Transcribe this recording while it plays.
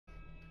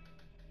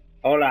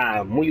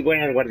Hola, muy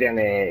buenas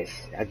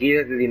guardianes. Aquí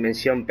desde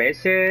Dimensión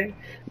PS,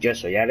 yo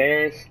soy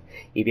Ares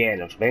y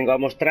bien, os vengo a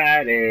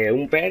mostrar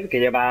un per que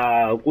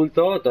lleva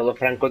oculto todo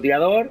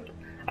francotirador,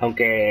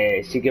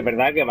 aunque sí que es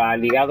verdad que va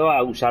ligado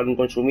a usar un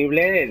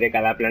consumible de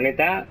cada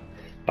planeta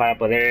para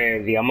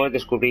poder, digamos,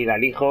 descubrir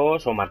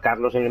alijos o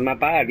marcarlos en el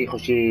mapa,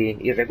 alijos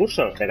y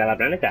recursos de cada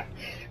planeta.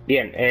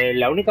 Bien,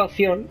 la única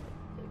opción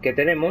que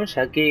tenemos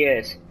aquí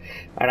es,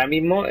 ahora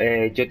mismo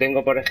yo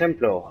tengo, por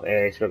ejemplo,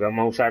 es lo que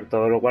vamos a usar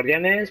todos los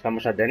guardianes,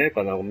 vamos a tener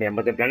cuando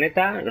cambiamos de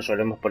planeta, nos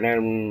solemos poner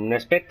un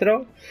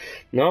espectro,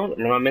 ¿no?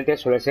 Normalmente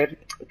suele ser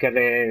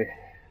que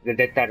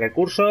detecta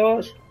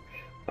recursos,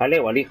 ¿vale?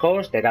 O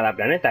alijos de cada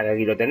planeta, que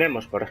aquí lo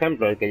tenemos, por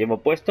ejemplo, el que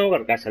llevo puesto,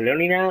 Carcasa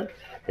Leonina,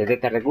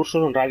 detecta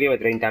recursos un radio de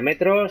 30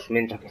 metros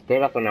mientras que esté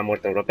en la zona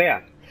muerta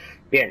europea.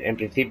 Bien, en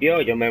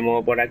principio yo me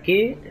muevo por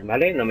aquí,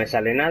 ¿vale? No me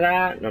sale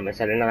nada, no me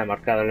sale nada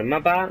marcado en el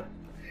mapa.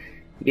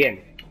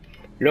 Bien,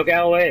 lo que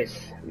hago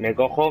es, me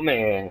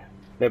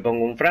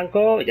pongo un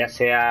Franco, ya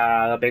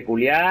sea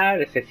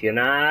peculiar,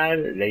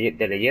 excepcional,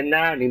 de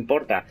leyenda, no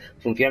importa,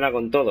 funciona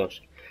con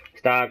todos.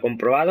 Está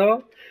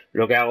comprobado.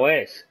 Lo que hago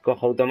es,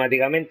 cojo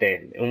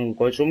automáticamente un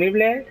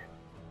consumible,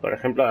 por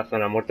ejemplo, la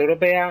zona muerta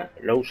europea,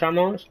 lo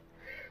usamos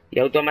y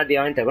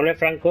automáticamente con el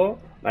Franco,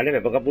 ¿vale? Me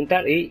pongo a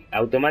apuntar y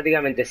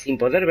automáticamente, sin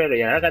poder verlo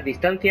y a largas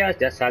distancias,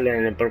 ya sale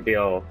en el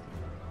propio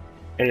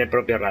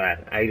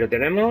radar. Ahí lo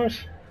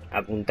tenemos,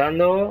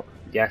 apuntando,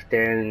 ya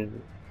estén,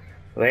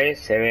 ¿ves?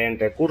 Se ven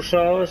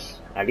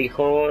recursos,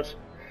 alijos,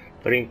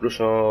 pero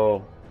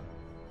incluso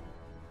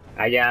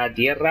haya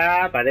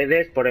tierra,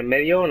 paredes por en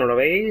medio, ¿no lo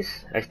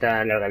veis? A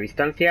esta larga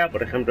distancia,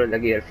 por ejemplo el de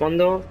aquí del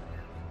fondo,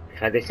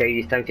 fíjate si hay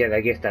distancia de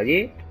aquí hasta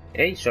allí,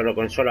 ¿eh? Solo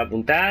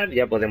apuntar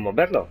ya podemos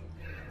verlo.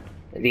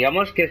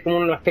 Digamos que es como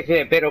una especie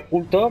de pero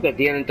oculto que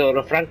tienen todos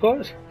los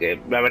francos, que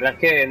la verdad es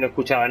que no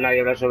escuchaba a nadie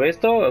hablar sobre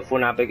esto, fue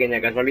una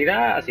pequeña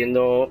casualidad,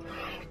 haciendo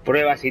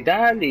pruebas y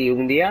tal, y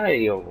un día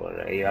digo,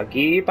 bueno, y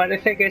aquí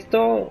parece que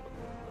esto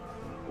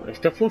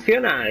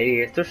funciona y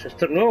esto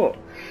es nuevo.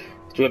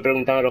 Estuve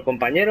preguntando a los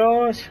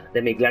compañeros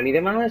de mi clan y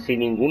demás, y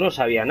ninguno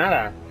sabía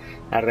nada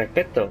al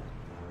respecto.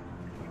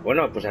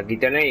 Bueno, pues aquí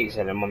tenéis,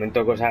 en el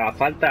momento que os haga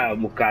falta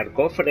buscar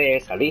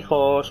cofres,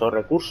 alijos o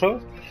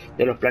recursos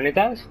de los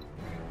planetas,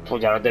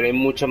 pues ya lo tenéis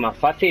mucho más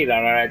fácil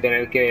a la hora de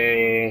tener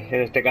que,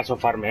 en este caso,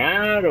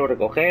 farmear o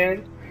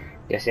recoger,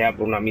 ya sea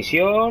por una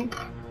misión,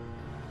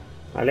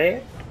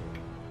 ¿vale?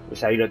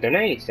 Pues ahí lo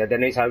tenéis, ya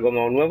tenéis algo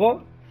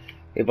nuevo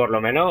y por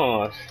lo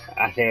menos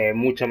hace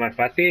mucho más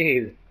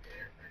fácil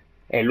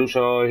el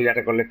uso y la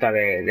recolecta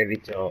de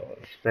dichos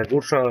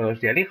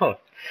recursos y alijos.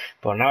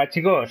 Pues nada,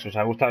 chicos, os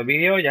ha gustado el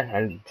vídeo, ya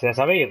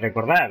sabéis,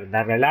 recordad,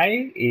 darle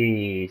like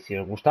y si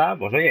os gusta,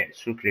 pues oye,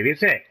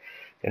 suscribirse,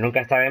 que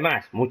nunca está de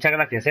más. Muchas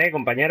gracias,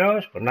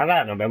 compañeros. Pues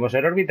nada, nos vemos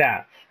en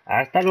órbita.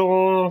 Hasta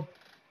luego.